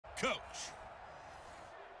coach.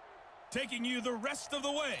 Taking you the rest of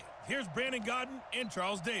the way, here's Brandon Godden and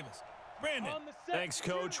Charles Davis. Brandon. Thanks,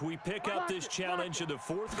 Coach. We pick up this challenge in the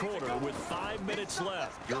fourth quarter with 5 minutes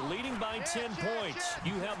left. You're leading by 10 points.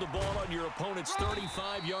 You have the ball on your opponent's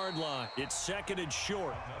 35-yard line. It's second and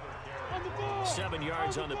short. 7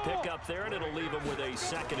 yards on the pickup there, and it'll leave them with a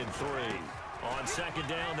 2nd and 3. On second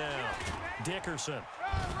down now, Dickerson.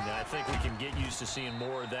 Now, I think we can get used to seeing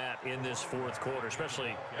more of that in this fourth quarter,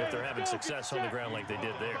 especially if they're having success on the ground like they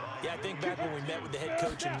did there. Yeah, I think back when we met with the head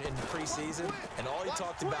coach in the preseason, and all he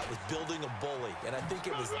talked about was building a bully. And I think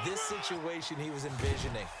it was this situation he was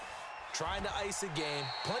envisioning. Trying to ice a game,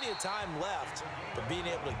 plenty of time left, but being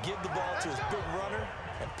able to give the ball to his big runner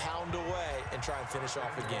and pound away and try and finish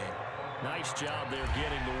off a game. Nice job there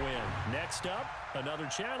getting the win. Next up, another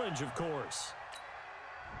challenge, of course.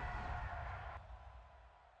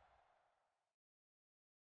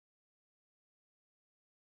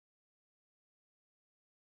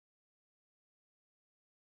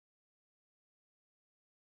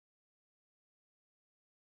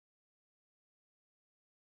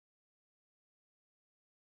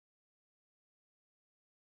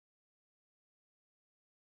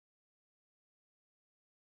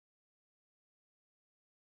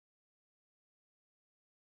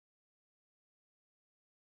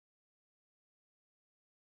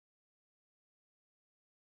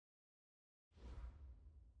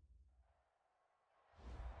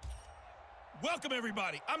 Welcome,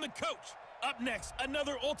 everybody. I'm the coach. Up next,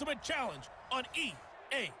 another ultimate challenge on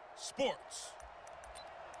EA Sports.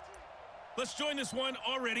 Let's join this one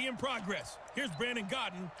already in progress. Here's Brandon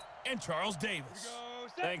Godden and Charles Davis.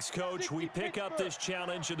 Thanks, Coach. We pick up this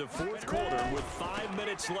challenge in the fourth quarter with 5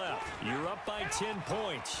 minutes left. You're up by 10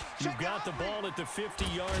 points. You've got the ball at the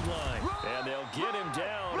 50-yard line. And they'll get him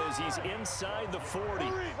down as he's inside the 40.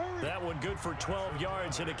 That one good for 12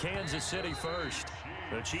 yards into Kansas City first.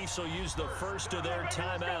 The Chiefs will use the first of their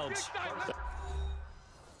timeouts.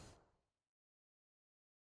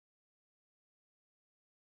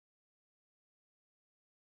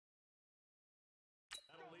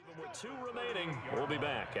 That'll leave them with 2 remaining. We'll be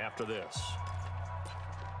back after this.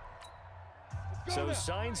 So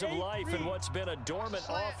signs of life in what's been a dormant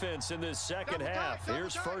offense in this second half.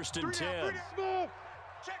 Here's 1st and 10.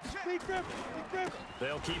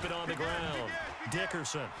 They'll keep it on the ground.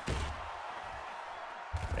 Dickerson.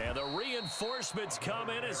 And the reinforcements come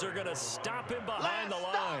in as they're going to stop him behind the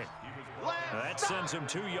line. That sends him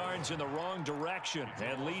 2 yards in the wrong direction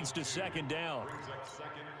and leads to 2nd down.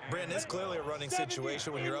 Brandon, it's clearly a running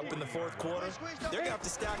situation when you're up in the fourth quarter. They're going to have to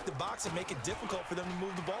stack the box and make it difficult for them to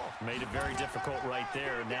move the ball. Made it very difficult right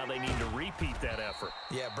there. Now they need to repeat that effort.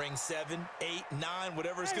 Yeah, bring 7, 8, 9,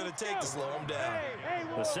 whatever it's going to take to slow them down.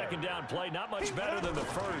 The 2nd down play, not much better than the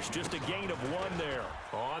first. Just a gain of 1 there.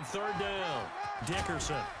 On 3rd down,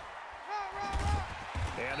 Dickerson.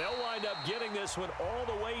 And they'll wind up getting this one all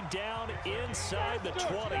the way down inside the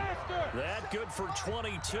 20. That good for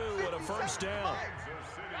 22 and a 1st down.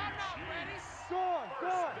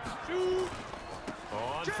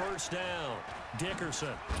 On 1st down,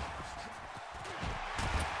 Dickerson.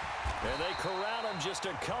 And they corral him just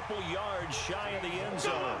a couple yards shy of the end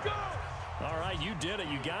zone. All right, you did it.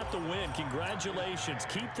 You got the win. Congratulations.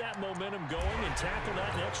 Keep that momentum going and tackle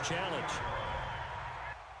that next challenge.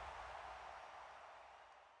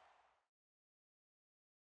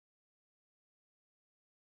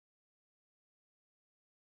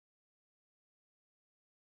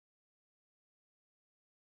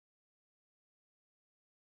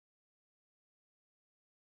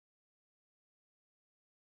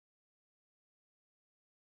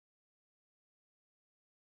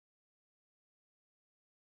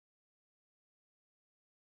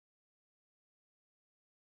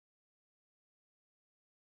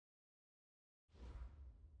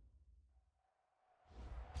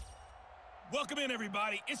 Welcome in,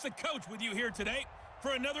 everybody. It's the coach with you here today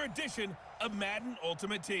for another edition of Madden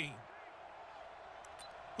Ultimate Team.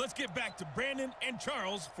 Let's get back to Brandon and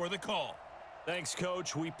Charles for the call. Thanks,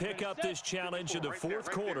 Coach. We pick up this challenge in the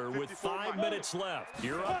fourth quarter with 5 minutes left.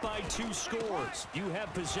 You're up by 2 scores. You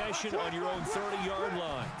have possession on your own 30-yard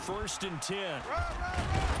line. 1st and 10.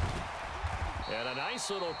 And a nice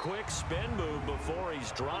little quick spin move before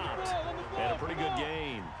he's dropped. And a pretty good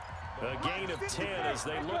gain. A gain of 10 as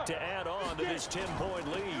they look to add on to this 10-point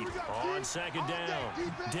lead. On 2nd down,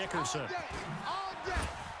 Dickerson.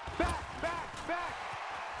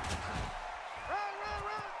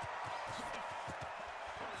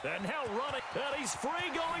 And now running. And he's free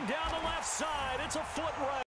going down the left side. It's a foot race.